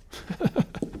do.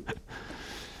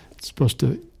 It's supposed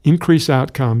to increase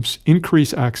outcomes,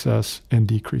 increase access, and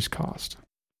decrease cost.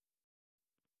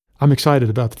 I'm excited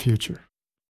about the future.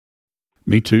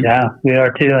 Me too. Yeah, we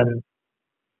are too. And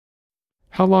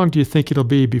how long do you think it'll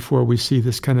be before we see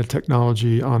this kind of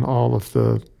technology on all of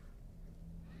the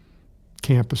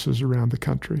campuses around the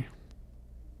country?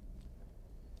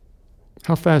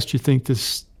 How fast do you think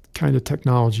this kind of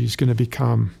technology is going to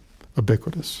become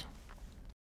ubiquitous?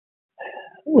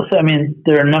 Well, so, I mean,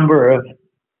 there are a number of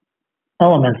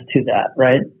elements to that,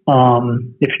 right?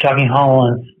 If you're talking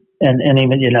HoloLens and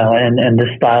even, and this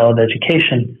style of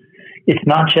education, it's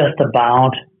not just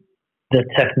about the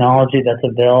technology that's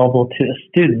available to a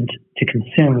student to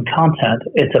consume content.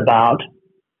 It's about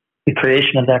the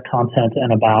creation of that content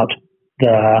and about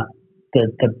the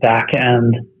back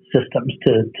end systems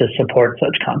to support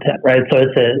such content, right? So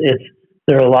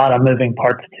there are a lot of moving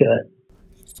parts to it.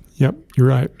 Yep, you're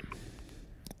right.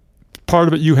 part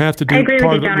of it you have to do. I agree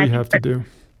Part with you, of John. it we have to do.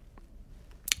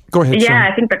 Go ahead, Yeah,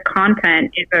 Sean. I think the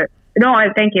content is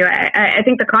thank you. I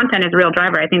think the content is a real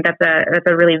driver. I think that's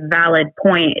a really valid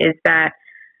point, is that,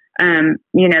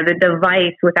 the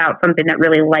device without something that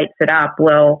really lights it up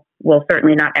will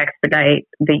certainly not expedite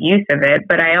the use of it.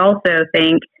 But I also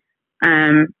think,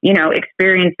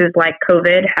 experiences like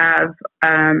COVID have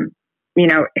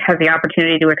the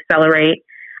opportunity to accelerate.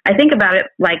 I think about it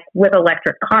like with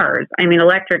electric cars. I mean,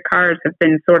 electric cars have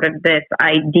been sort of this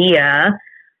idea,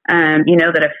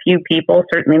 that a few people,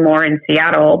 certainly more in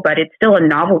Seattle, but it's still a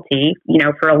novelty,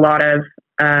 for a lot of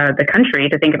the country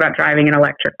to think about driving an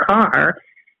electric car.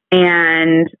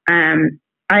 And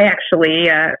I actually,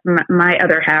 my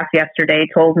other half yesterday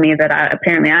told me that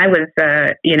apparently I was,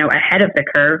 ahead of the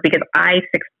curve, because I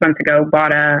 6 months ago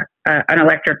bought an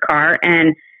electric car,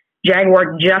 and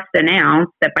Jaguar just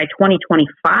announced that by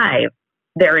 2025,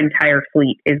 their entire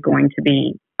fleet is going to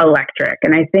be electric.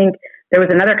 And I think there was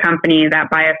another company that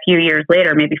by a few years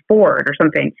later, maybe Ford or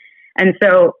something. And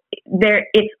so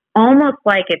it's almost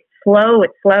like it's slow.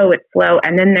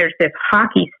 And then there's this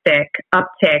hockey stick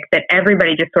uptick that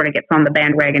everybody just sort of gets on the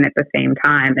bandwagon at the same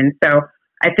time. And so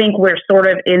I think we're sort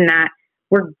of in that,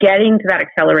 we're getting to that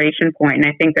acceleration point. And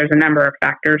I think there's a number of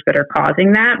factors that are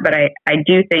causing that. But I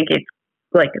do think it's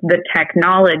like the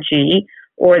technology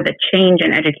or the change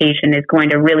in education is going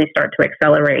to really start to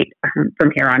accelerate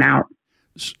from here on out.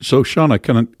 So, Shauna,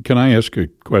 can I ask a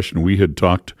question? We had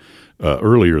talked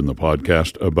earlier in the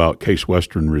podcast about Case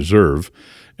Western Reserve,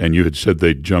 and you had said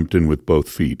they jumped in with both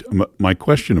feet. My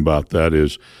question about that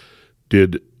is,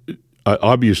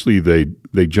 obviously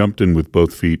they jumped in with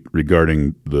both feet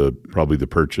regarding probably the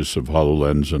purchase of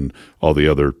HoloLens and all the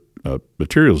other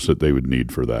materials that they would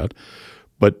need for that.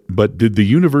 But did the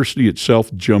university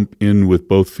itself jump in with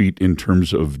both feet in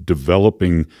terms of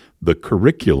developing the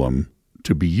curriculum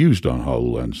to be used on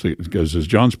HoloLens? Because as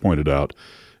John's pointed out,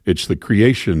 it's the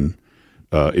creation,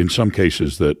 in some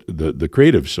cases, that the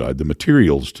creative side, the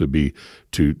materials to be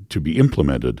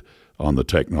implemented on the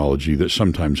technology that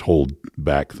sometimes hold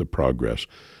back the progress.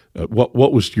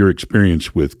 What was your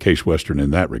experience with Case Western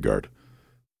in that regard?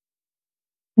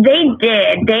 They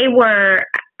did. They were,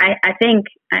 I think,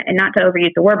 and not to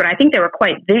overuse the word, but I think they were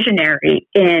quite visionary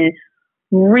in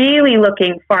really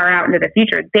looking far out into the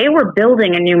future. They were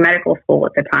building a new medical school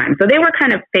at the time. So they were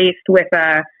kind of faced with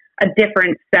a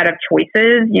different set of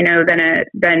choices, than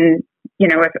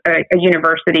a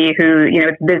university who,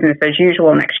 it's business as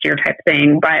usual next year type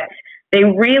thing. But they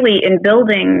really, in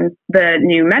building the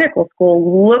new medical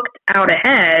school, looked out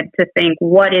ahead to think,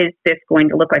 what is this going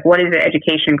to look like? What is the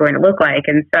education going to look like?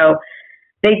 And so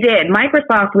they did.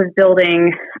 Microsoft was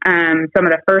building some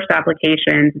of the first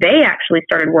applications. They actually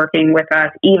started working with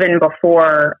us even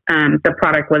before the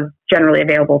product was generally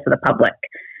available to the public.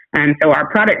 And so our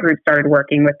product group started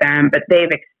working with them, but they've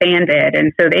expanded.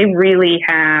 And so they really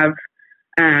have,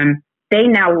 they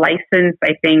now license,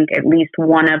 I think, at least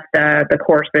one of the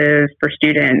courses for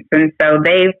students. And so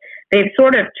they've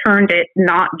sort of turned it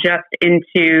not just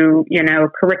into,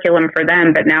 curriculum for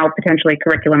them, but now potentially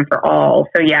curriculum for all.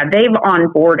 So yeah, they've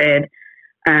onboarded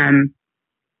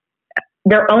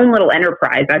their own little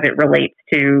enterprise as it relates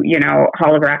to,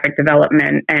 holographic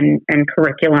development and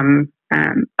curriculum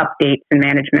updates and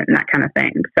management and that kind of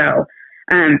thing. So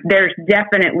there's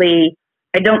definitely,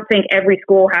 I don't think every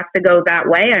school has to go that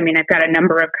way. I mean, I've got a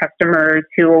number of customers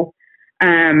who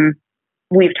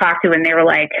we've talked to, and they were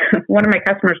like, one of my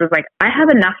customers was like, I have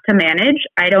enough to manage.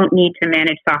 I don't need to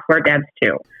manage software devs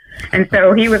too. And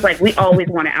so he was like, we always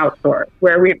want to outsource.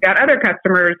 Where we've got other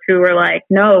customers who are like,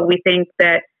 no, we think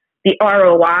that the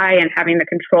ROI and having the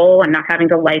control and not having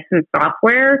to license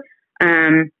software,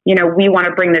 we want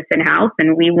to bring this in-house,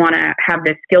 and we want to have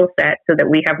this skill set so that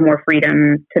we have more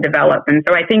freedom to develop. And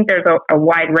so I think there's a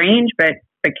wide range, but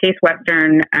Case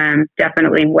Western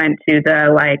definitely went to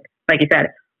the, like you said,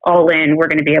 all in, we're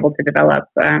going to be able to develop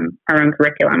our own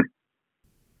curriculum.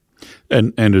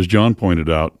 And as John pointed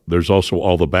out, there's also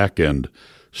all the back end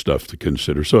stuff to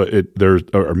consider. So there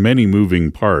are many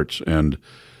moving parts, and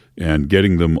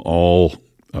getting them all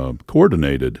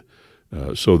coordinated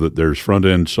so that there's front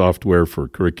end software for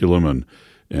curriculum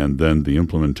and then the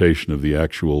implementation of the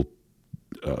actual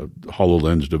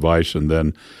HoloLens device, and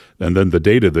then the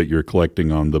data that you're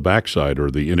collecting on the backside,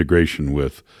 or the integration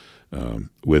with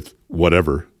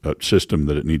whatever system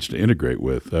that it needs to integrate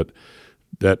with.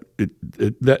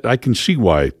 That I can see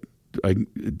why. I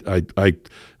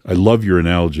love your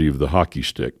analogy of the hockey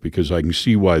stick, because I can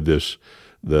see why this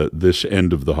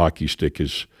end of the hockey stick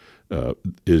is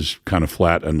kind of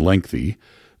flat and lengthy.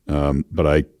 But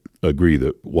I agree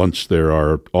that once there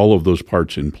are all of those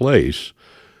parts in place,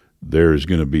 there is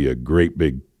going to be a great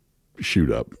big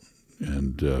shoot up,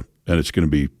 and it's going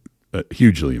to be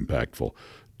hugely impactful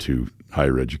to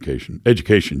higher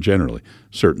education generally,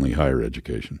 certainly higher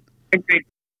education. Agreed.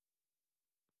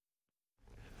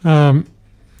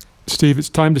 Steve, it's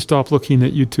time to stop looking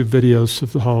at YouTube videos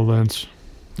of the HoloLens.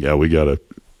 Yeah, we gotta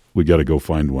go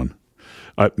find one.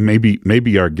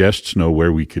 Maybe our guests know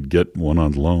where we could get one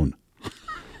on loan.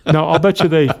 No, I'll bet you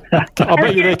they could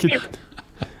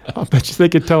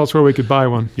tell us where we could buy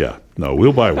one. Yeah, no,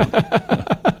 we'll buy one.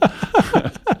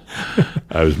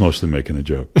 I was mostly making a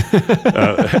joke,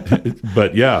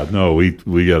 but yeah, no, we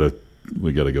gotta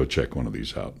go check one of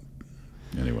these out.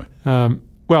 Anyway,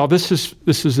 well, this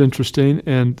is interesting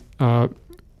and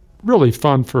really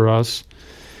fun for us,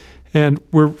 and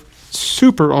we're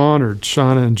super honored,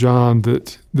 Shauna and John,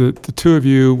 that the two of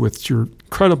you, with your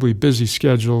incredibly busy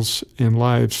schedules and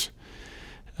lives,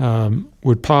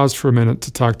 would pause for a minute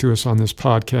to talk to us on this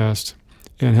podcast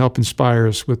and help inspire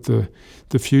us with the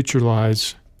future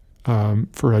lies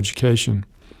for education.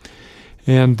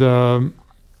 And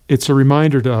it's a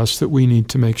reminder to us that we need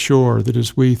to make sure that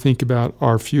as we think about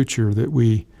our future, that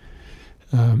we,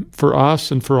 for us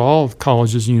and for all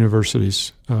colleges and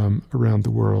universities around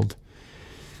the world,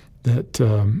 that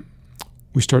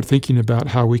we start thinking about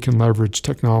how we can leverage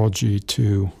technology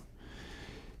to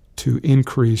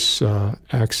increase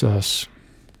access,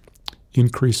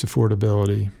 increase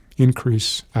affordability,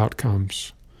 increase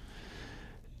outcomes,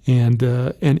 and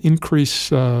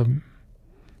increase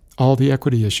all the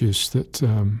equity issues that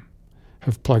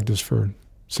have plagued us for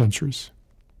centuries.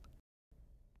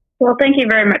 Well, thank you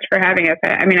very much for having us.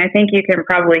 I mean, I think you can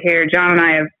probably hear John and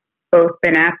I have both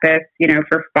been at this,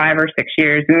 for 5 or 6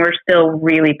 years, and we're still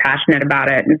really passionate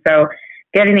about it. And so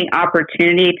getting the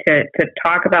opportunity to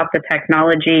talk about the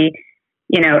technology,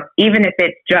 even if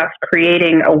it's just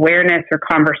creating awareness or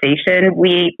conversation,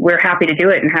 we're happy to do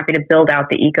it and happy to build out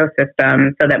the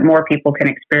ecosystem so that more people can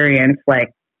experience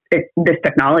this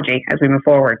technology as we move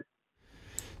forward.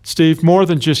 Steve, more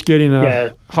than just getting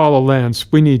a HoloLens,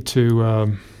 we need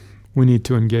to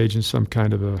engage in some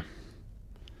kind of a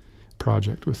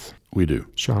project with. We do.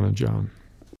 Sean and John.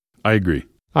 I agree.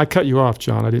 I cut you off,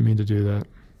 John. I didn't mean to do that.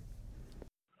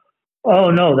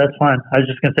 Oh, no, that's fine. I was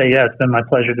just going to say, it's been my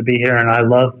pleasure to be here, and I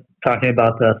love talking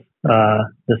about this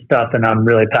stuff, and I'm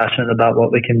really passionate about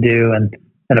what we can do and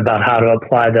about how to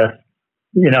apply this,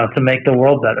 to make the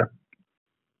world better.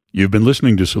 You've been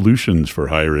listening to Solutions for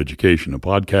Higher Education, a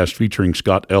podcast featuring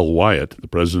Scott L. Wyatt, the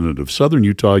president of Southern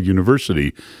Utah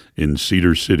University in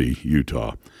Cedar City,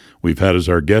 Utah. We've had as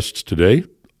our guests today,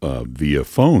 via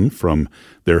phone from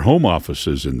their home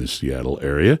offices in the Seattle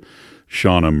area,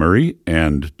 Shauna Murray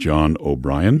and John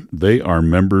O'Brien. They are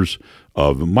members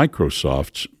of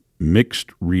Microsoft's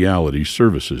Mixed Reality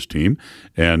Services team,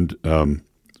 and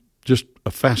just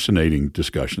a fascinating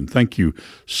discussion. Thank you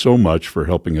so much for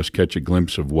helping us catch a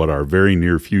glimpse of what our very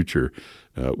near future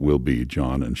will be,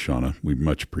 John and Shauna. We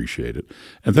much appreciate it.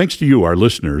 And thanks to you, our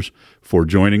listeners, for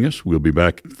joining us. We'll be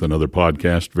back with another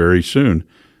podcast very soon.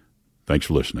 Thanks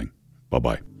for listening.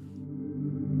 Bye-bye.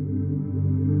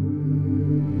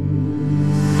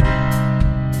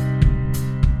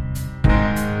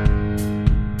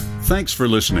 Thanks for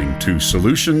listening to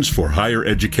Solutions for Higher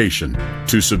Education.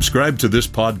 To subscribe to this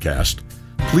podcast,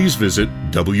 please visit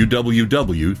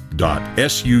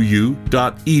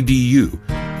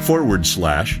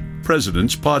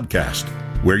www.suu.edu/President's Podcast,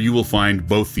 where you will find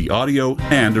both the audio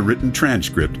and a written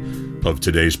transcript of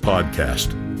today's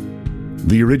podcast.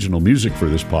 The original music for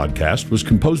this podcast was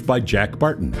composed by Jack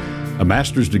Barton, a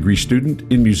master's degree student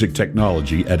in music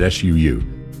technology at SUU.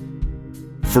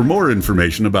 For more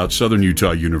information about Southern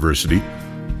Utah University,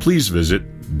 please visit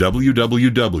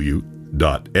www.suu.edu.